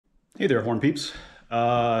Hey there, Horn Peeps.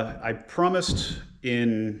 I promised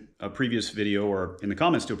in a previous video, or in the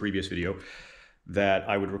comments to a previous video, that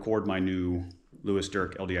I would record my new Lewis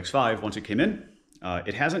Dirk LDX5 once it came in.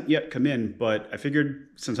 It hasn't yet come in, but I figured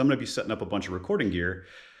since I'm going to be setting up a bunch of recording gear,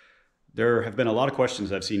 there have been a lot of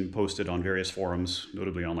questions I've seen posted on various forums,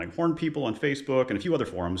 notably on like Horn People on Facebook and a few other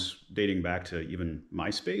forums dating back to even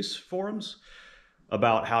MySpace forums,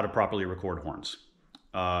 about how to properly record horns.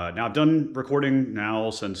 Now I've done recording now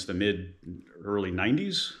since the early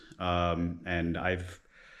 90s, and I've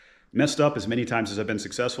messed up as many times as I've been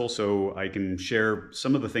successful, so I can share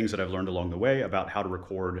some of the things that I've learned along the way about how to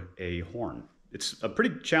record a horn. It's a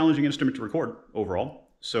pretty challenging instrument to record overall.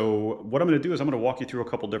 So what I'm going to do is I'm going to walk you through a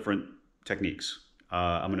couple different techniques.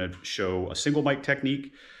 I'm going to show a single mic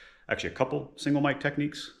technique, actually a couple single mic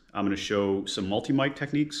techniques. I'm going to show some multi-mic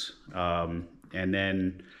techniques, and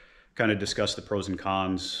then kind of discuss the pros and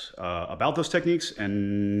cons about those techniques,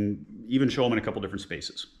 and even show them in a couple different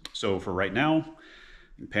spaces. So for right now,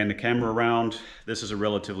 pan the camera around. This is a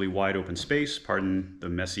relatively wide open space. Pardon the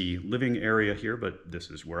messy living area here, but this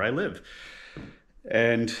is where I live.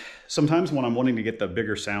 And sometimes when I'm wanting to get the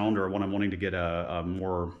bigger sound, or when I'm wanting to get a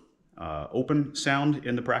more open sound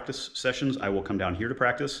in the practice sessions, I will come down here to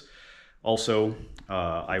practice. Also,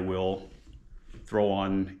 I will throw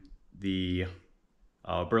on the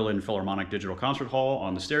Berlin Philharmonic Digital Concert Hall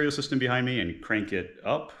on the stereo system behind me and crank it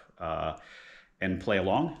up and play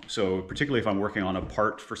along. So particularly if I'm working on a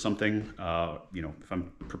part for something, if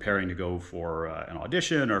I'm preparing to go for an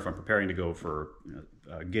audition, or if I'm preparing to go for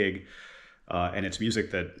a gig, and it's music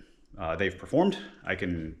that they've performed, I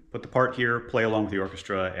can put the part here, play along with the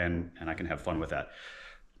orchestra, and I can have fun with that.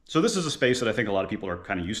 So this is a space that I think a lot of people are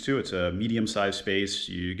kind of used to. It's a medium-sized space.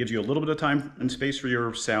 It gives you a little bit of time and space for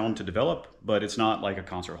your sound to develop, but it's not like a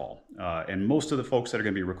concert hall. And most of the folks that are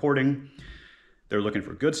going to be recording, they're looking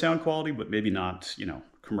for good sound quality, but maybe not,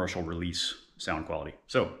 commercial release sound quality.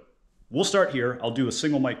 So we'll start here. I'll do a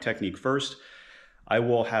single mic technique first. I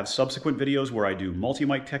will have subsequent videos where I do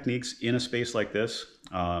multi-mic techniques in a space like this.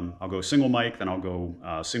 I'll go single mic, then I'll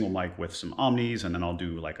go single mic with some omnis, and then I'll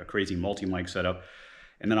do like a crazy multi-mic setup.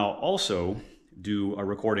 And then I'll also do a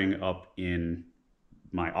recording up in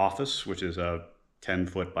my office, which is a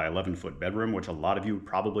 10-foot by 11-foot bedroom, which a lot of you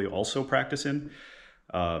probably also practice in.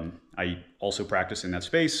 I also practice in that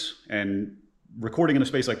space, and recording in a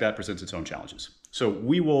space like that presents its own challenges. So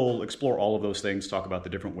we will explore all of those things, talk about the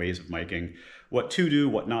different ways of miking, what to do,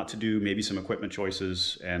 what not to do, maybe some equipment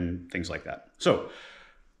choices and things like that. So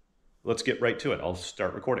let's get right to it. I'll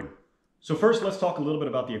start recording. So first, let's talk a little bit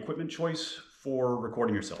about the equipment choice for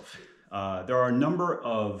recording yourself. There are a number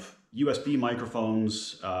of USB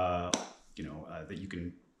microphones, that you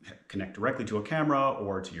can connect directly to a camera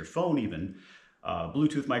or to your phone even,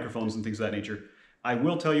 Bluetooth microphones and things of that nature. I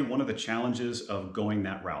will tell you, one of the challenges of going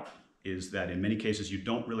that route is that in many cases you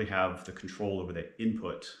don't really have the control over the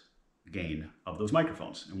input gain of those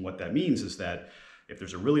microphones. And what that means is that if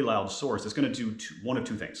there's a really loud source, it's going to do one of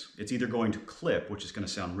two things. It's either going to clip, which is going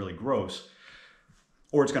to sound really gross,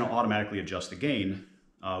 or it's going to automatically adjust the gain,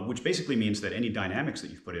 which basically means that any dynamics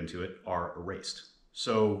that you've put into it are erased.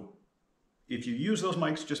 So if you use those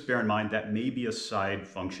mics, just bear in mind that may be a side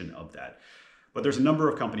function of that. But there's a number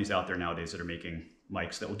of companies out there nowadays that are making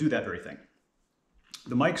mics that will do that very thing.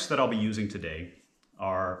 The mics that I'll be using today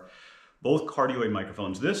are both cardioid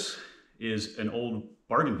microphones. This is an old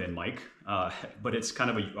bargain bin mic, but it's kind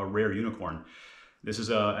of a rare unicorn. This is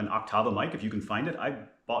an Octava mic, if you can find it. I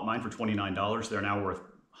bought mine for $29. They're now worth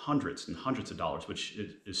hundreds and hundreds of dollars, which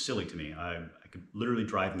is silly to me. I could literally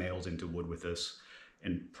drive nails into wood with this,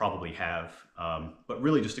 and probably have, but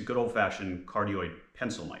really just a good old-fashioned cardioid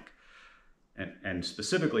pencil mic. And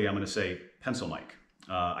specifically, I'm going to say pencil mic.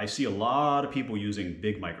 I see a lot of people using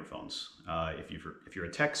big microphones. If you're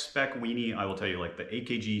a tech spec weenie, I will tell you, like the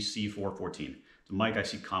AKG C414. It's a mic I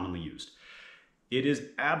see commonly used. It is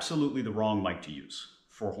absolutely the wrong mic to use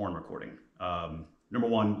for horn recording. Number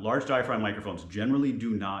one, large diaphragm microphones generally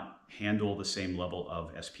do not handle the same level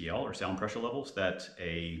of SPL, or sound pressure levels, that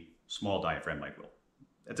a small diaphragm mic will.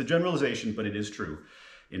 That's a generalization, but it is true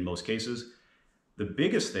in most cases. The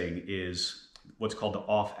biggest thing is what's called the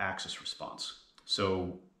off-axis response.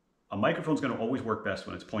 So a microphone is going to always work best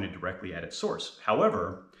when it's pointed directly at its source.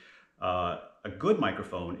 However, a good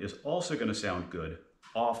microphone is also going to sound good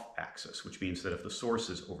off-axis, which means that if the source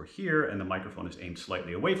is over here and the microphone is aimed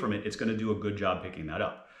slightly away from it, it's going to do a good job picking that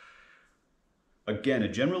up. Again, a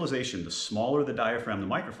generalization: the smaller the diaphragm the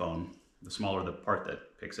microphone, the smaller the part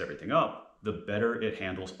that picks everything up, the better it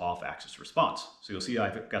handles off-axis response. So you'll see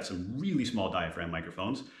I've got some really small diaphragm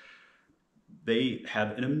microphones. they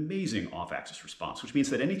have an amazing off-axis response, which means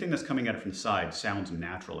that anything that's coming at it from the side sounds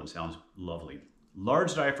natural and sounds lovely.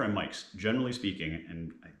 Large diaphragm mics, generally speaking,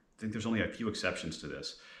 and I think there's only a few exceptions to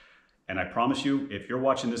this, and I promise you, if you're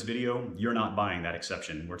watching this video, you're not buying that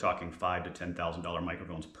exception. We're talking $5,000 to $10,000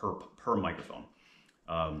 microphones per microphone.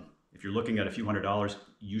 If you're looking at a few $100s,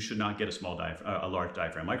 you should not get a large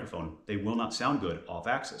diaphragm microphone. They will not sound good off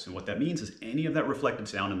axis. And what that means is any of that reflected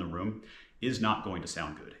sound in the room is not going to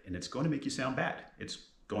sound good, and it's going to make you sound bad. It's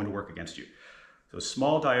going to work against you. So a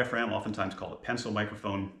small diaphragm, oftentimes called a pencil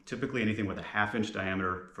microphone, typically anything with a 1/2 inch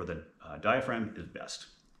diameter for the diaphragm is best.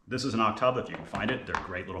 This is an Octave, if you can find it. They're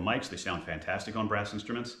great little mics. They sound fantastic on brass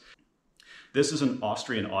instruments. This is an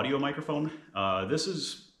Austrian audio microphone. This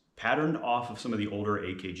is patterned off of some of the older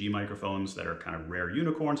AKG microphones that are kind of rare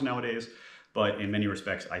unicorns nowadays, but in many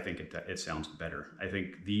respects, I think it sounds better. I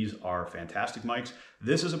think these are fantastic mics.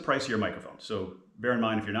 This is a pricier microphone, so bear in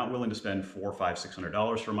mind, if you're not willing to spend $400, $500,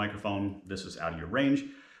 $600 for a microphone, this is out of your range,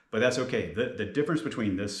 but that's okay. The difference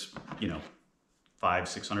between this, $500,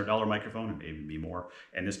 $600 microphone, and maybe more,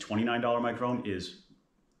 and this $29 microphone is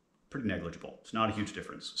pretty negligible. It's not a huge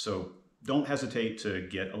difference. So don't hesitate to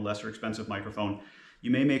get a lesser expensive microphone. You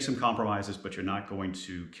may make some compromises, but you're not going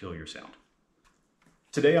to kill your sound.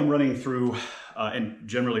 Today I'm running through, and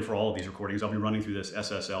generally for all of these recordings, I'll be running through this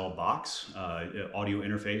SSL box, audio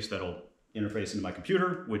interface that'll interface into my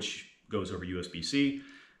computer, which goes over USB-C.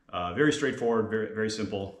 Very straightforward, very, very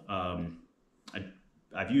simple.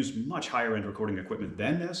 I've used much higher end recording equipment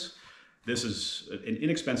than this. This is an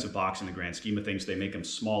inexpensive box in the grand scheme of things. They make them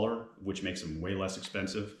smaller, which makes them way less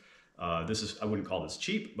expensive. I wouldn't call this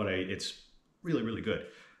cheap, but it's really, really good.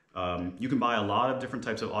 You can buy a lot of different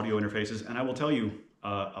types of audio interfaces, and I will tell you,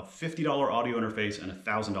 a $50 audio interface and a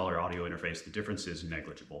 $1,000 audio interface, the difference is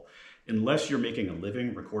negligible. Unless you're making a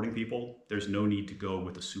living recording people, there's no need to go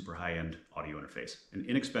with a super high-end audio interface. An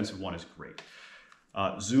inexpensive one is great.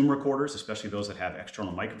 Zoom recorders, especially those that have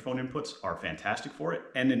external microphone inputs, are fantastic for it.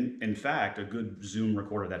 And in fact, a good Zoom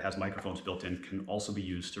recorder that has microphones built in can also be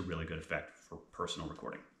used to really good effect for personal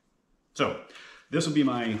recording. So this will be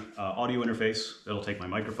my audio interface. That'll take my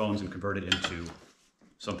microphones and convert it into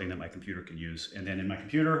something that my computer can use. And then in my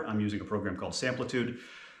computer, I'm using a program called Samplitude.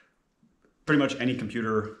 Pretty much any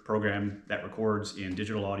computer program that records in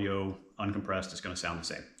digital audio, uncompressed, is going to sound the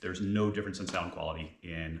same. There's no difference in sound quality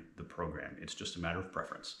in the program. It's just a matter of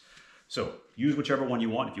preference. So use whichever one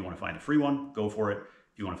you want. If you want to find a free one, go for it.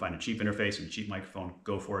 If you want to find a cheap interface and a cheap microphone,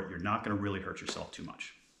 go for it. You're not going to really hurt yourself too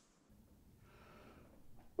much.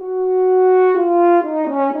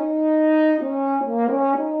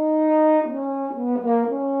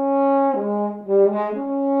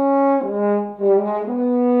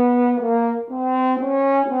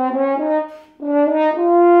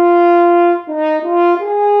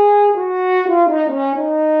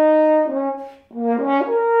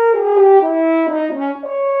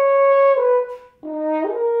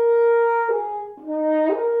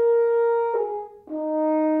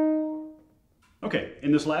 Okay,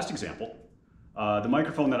 in this last example, the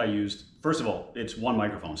microphone that I used, first of all, it's one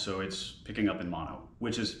microphone, so it's picking up in mono,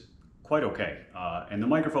 which is quite okay. And the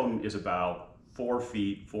microphone is about 4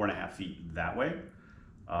 feet, 4.5 feet that way,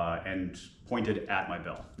 and pointed at my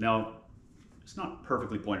bell. Now, it's not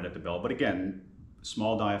perfectly pointed at the bell, but again,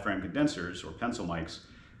 small diaphragm condensers or pencil mics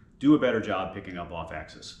do a better job picking up off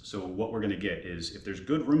axis. So what we're gonna get is, if there's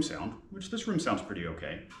good room sound, which this room sounds pretty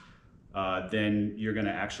okay, then you're going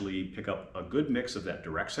to actually pick up a good mix of that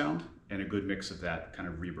direct sound and a good mix of that kind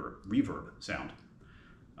of reverb sound.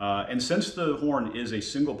 And since the horn is a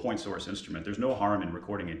single point source instrument, there's no harm in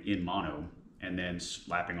recording it in mono and then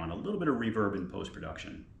slapping on a little bit of reverb in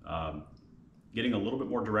post-production. Getting a little bit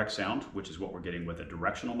more direct sound, which is what we're getting with a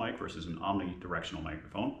directional mic versus an omnidirectional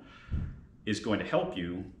microphone, is going to help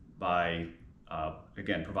you by,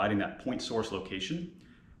 again, providing that point source location.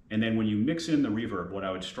 And then when you mix in the reverb, what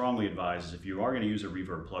I would strongly advise is, if you are going to use a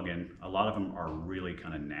reverb plugin, a lot of them are really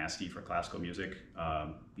kind of nasty for classical music.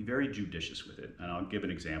 Be very judicious with it. And I'll give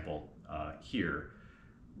an example here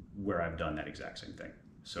where I've done that exact same thing.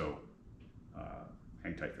 So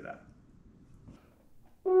hang tight for that.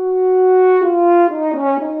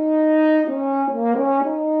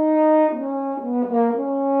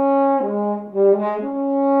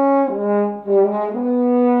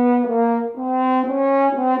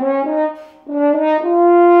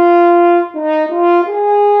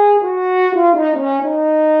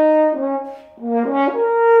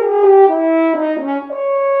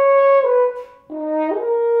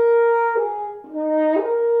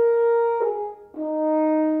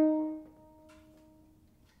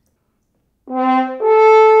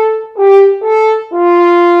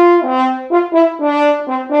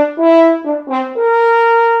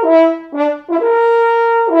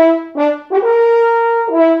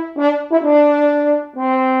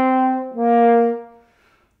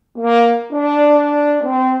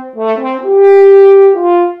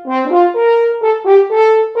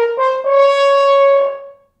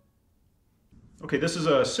 Okay, this is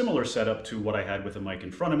a similar setup to what I had with the mic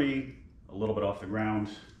in front of me, a little bit off the ground,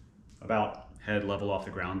 about head level off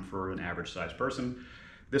the ground for an average sized person.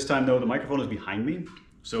 This time though, the microphone is behind me,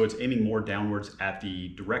 so it's aiming more downwards at the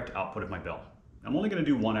direct output of my bell. I'm only gonna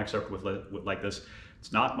do one excerpt with like this.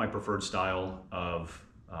 It's not my preferred style of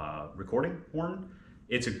recording horn.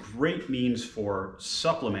 It's a great means for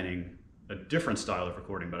supplementing a different style of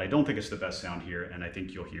recording, but I don't think it's the best sound here, and I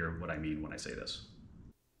think you'll hear what I mean when I say this.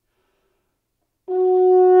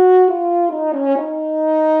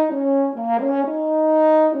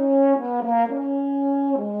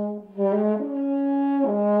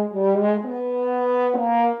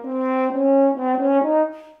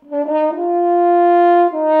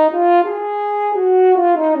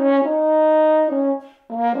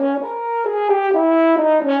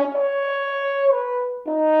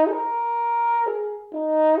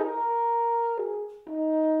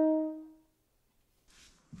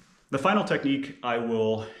 The final technique I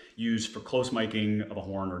will use for close miking of a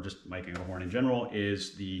horn, or just miking of a horn in general,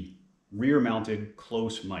 is the rear mounted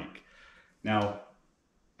close mic. Now,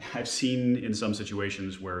 I've seen in some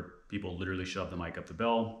situations where people literally shove the mic up the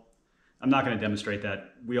bell. I'm not going to demonstrate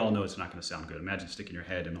that. We all know it's not going to sound good. Imagine sticking your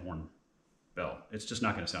head in the horn bell. It's just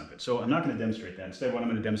not going to sound good. So I'm not going to demonstrate that. Instead, what I'm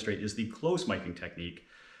going to demonstrate is the close miking technique.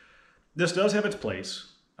 This does have its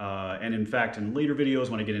place. And in fact, in later videos,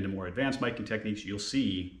 when I get into more advanced miking techniques, you'll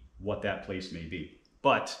see what that place may be.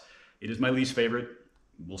 But it is my least favorite.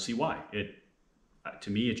 We'll see why.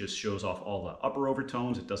 To me, it just shows off all the upper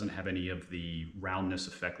overtones. It doesn't have any of the roundness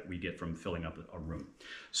effect that we get from filling up a room.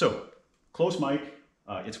 So, close mic,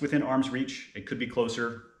 it's within arm's reach. It could be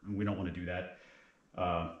closer, and we don't want to do that.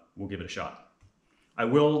 We'll give it a shot. I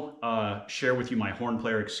will share with you my horn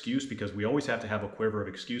player excuse, because we always have to have a quiver of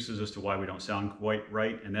excuses as to why we don't sound quite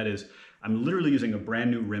right, and that is, I'm literally using a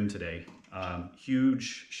brand new rim today.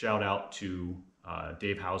 Huge shout out to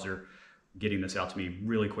Dave Hauser getting this out to me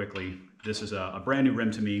really quickly. This is a brand new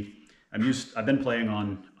rim to me. I've been playing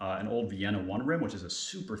on an old Vienna 1 rim, which is a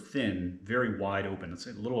super thin, very wide open. It's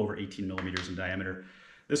a little over 18 millimeters in diameter.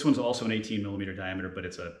 This one's also an 18 millimeter diameter, but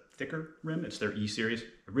it's a thicker rim. It's their E series.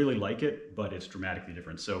 I really like it, but it's dramatically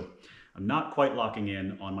different. So I'm not quite locking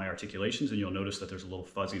in on my articulations, and you'll notice that there's a little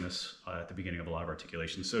fuzziness at the beginning of a lot of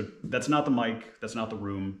articulations. So that's not the mic, that's not the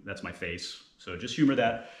room, that's my face. So just humor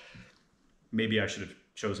that. Maybe I should have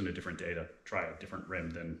chosen a different day to try a different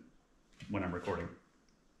rim than when I'm recording.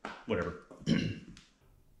 Whatever.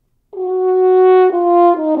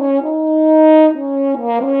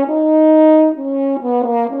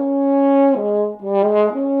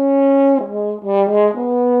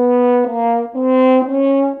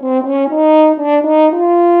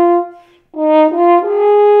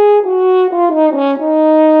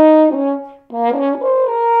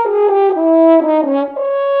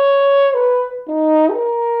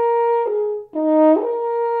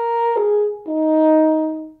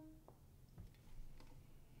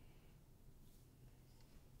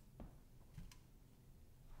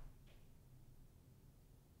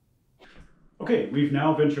 Okay, we've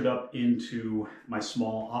now ventured up into my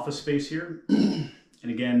small office space here. And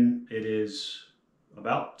again, it is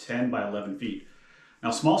about 10 by 11 feet.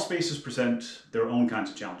 Now, small spaces present their own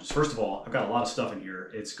kinds of challenges. First of all, I've got a lot of stuff in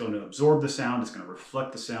here. It's going to absorb the sound, it's going to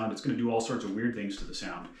reflect the sound, it's going to do all sorts of weird things to the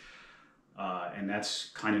sound. And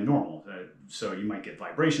that's kind of normal. So you might get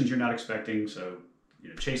vibrations you're not expecting, so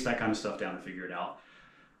chase that kind of stuff down and figure it out.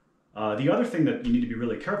 The other thing that you need to be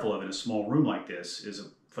really careful of in a small room like this is a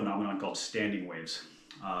phenomenon called standing waves.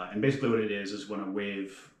 And basically what it is when a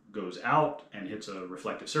wave goes out and hits a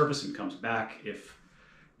reflective surface and comes back, if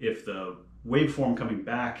the waveform coming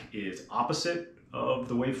back is opposite of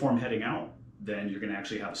the waveform heading out, then you're going to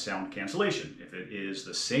actually have a sound cancellation. If it is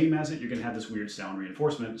the same as it, you're going to have this weird sound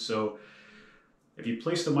reinforcement. So if you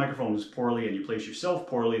place the microphones poorly and you place yourself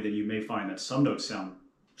poorly, then you may find that some notes sound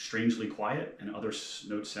strangely quiet and other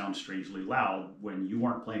notes sound strangely loud when you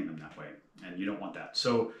aren't playing them that way, and you don't want that.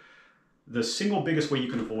 So the single biggest way you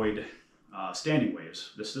can avoid standing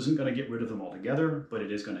waves, this isn't going to get rid of them altogether, but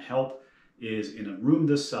it is going to help, is in a room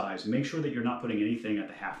this size, make sure that you're not putting anything at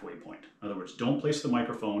the halfway point. In other words, don't place the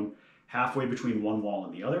microphone halfway between one wall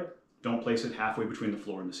and the other. Don't place it halfway between the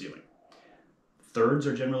floor and the ceiling. Thirds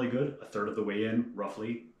are generally good, a third of the way in,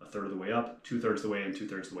 roughly, a third of the way up, 2/3 of the way in,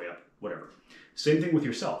 2/3 of the way up, whatever. Same thing with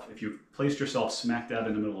yourself. If you've placed yourself smack dab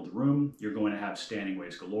in the middle of the room, you're going to have standing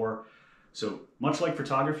waves galore. So much like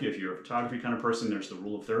photography, if you're a photography kind of person, there's the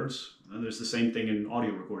rule of thirds. And there's the same thing in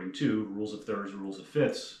audio recording too. Rules of thirds, rules of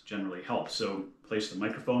fifths generally help. So place the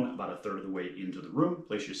microphone about a third of the way into the room.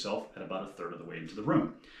 Place yourself at about a third of the way into the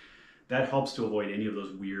room. That helps to avoid any of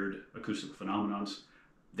those weird acoustical phenomenons.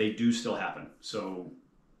 they do still happen. So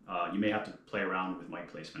you may have to play around with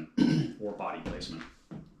mic placement or body placement.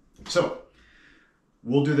 So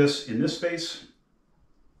we'll do this in this space,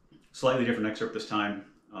 slightly different excerpt this time,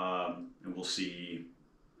 and we'll see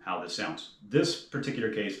how this sounds. This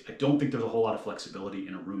particular case, I don't think there's a whole lot of flexibility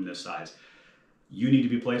in a room this size. You need to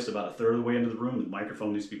be placed about a third of the way into the room. The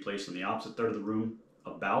microphone needs to be placed in the opposite third of the room,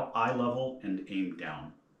 about eye level and aimed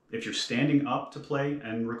down. If you're standing up to play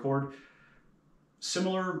and record,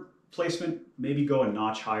 similar placement, maybe go a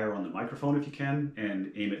notch higher on the microphone if you can,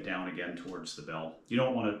 and aim it down again towards the bell. You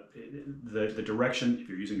don't want to, the direction, if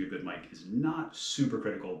you're using a good mic, is not super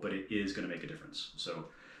critical, but it is going to make a difference. So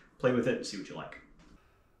play with it and see what you like.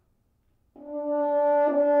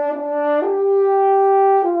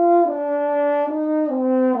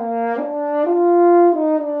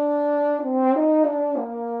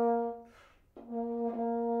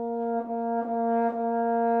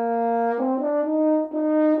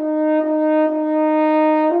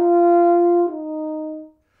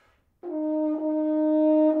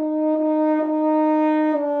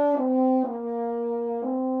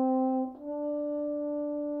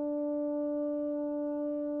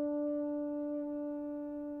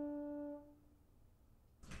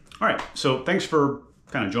 All right, so thanks for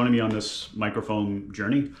kind of joining me on this microphone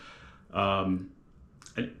journey.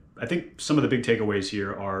 I think some of the big takeaways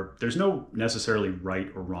here are there's no necessarily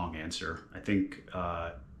right or wrong answer. I think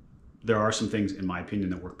there are some things, in my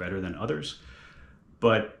opinion, that work better than others.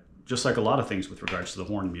 But just like a lot of things with regards to the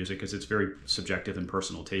horn music, is it's very subjective and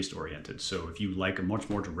personal taste oriented. So if you like a much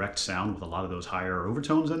more direct sound with a lot of those higher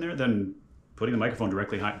overtones in there, then putting the microphone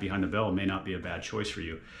directly behind the bell may not be a bad choice for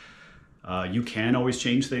you. You can always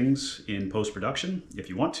change things in post-production if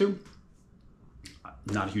you want to.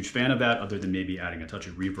 I'm not a huge fan of that, other than maybe adding a touch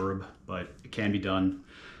of reverb, but it can be done.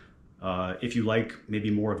 If you like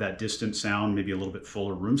maybe more of that distant sound, maybe a little bit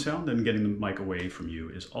fuller room sound, then getting the mic away from you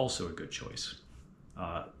is also a good choice.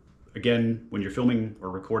 Again, when you're filming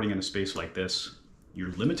or recording in a space like this,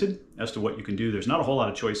 you're limited as to what you can do. There's not a whole lot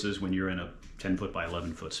of choices when you're in a 10-foot by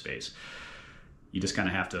 11-foot space. You just kind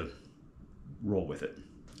of have to roll with it.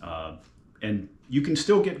 And you can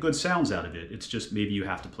still get good sounds out of it. It's just maybe you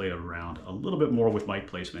have to play around a little bit more with mic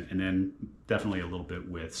placement, and then definitely a little bit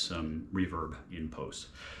with some reverb in post.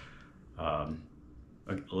 A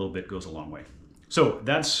little bit goes a long way. So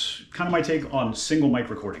that's kind of my take on single mic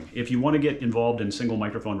recording. If you want to get involved in single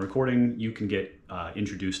microphone recording, you can get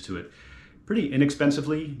introduced to it pretty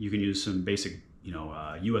inexpensively. You can use some basic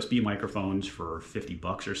USB microphones for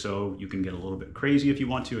 $50 or so. You can get a little bit crazy if you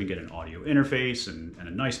want to and get an audio interface and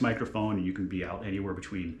a nice microphone, and you can be out anywhere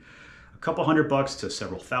between a couple $100 to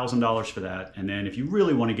several $1,000s for that. And then if you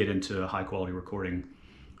really want to get into high quality recording,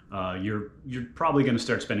 you're probably going to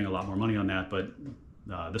start spending a lot more money on that, but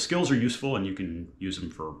the skills are useful, and you can use them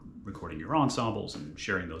for recording your ensembles and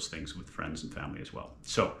sharing those things with friends and family as well.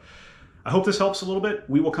 So I hope this helps a little bit.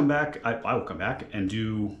 We will come back, I will come back and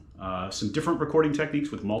do some different recording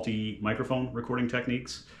techniques with multi-microphone recording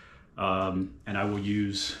techniques. And I will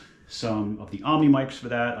use some of the Omni mics for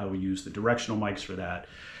that. I will use the directional mics for that,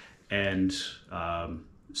 and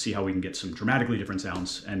see how we can get some dramatically different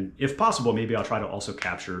sounds. And if possible, maybe I'll try to also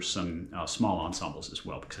capture some small ensembles as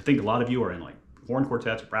well, because I think a lot of you are in like horn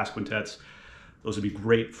quartets, brass quintets. Those would be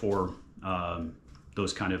great for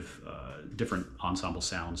those kind of different ensemble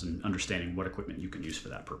sounds, and understanding what equipment you can use for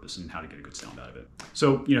that purpose and how to get a good sound out of it.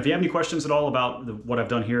 So, if you have any questions at all about what I've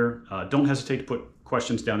done here, don't hesitate to put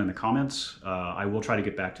questions down in the comments. I will try to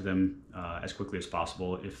get back to them as quickly as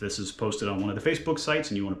possible. If this is posted on one of the Facebook sites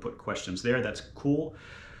and you want to put questions there, that's cool.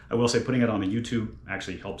 I will say putting it on the YouTube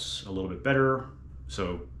actually helps a little bit better.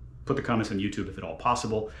 So put the comments on YouTube if at all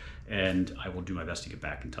possible, and I will do my best to get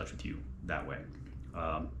back in touch with you that way.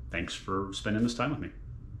 Thanks for spending this time with me.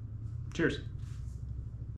 Cheers.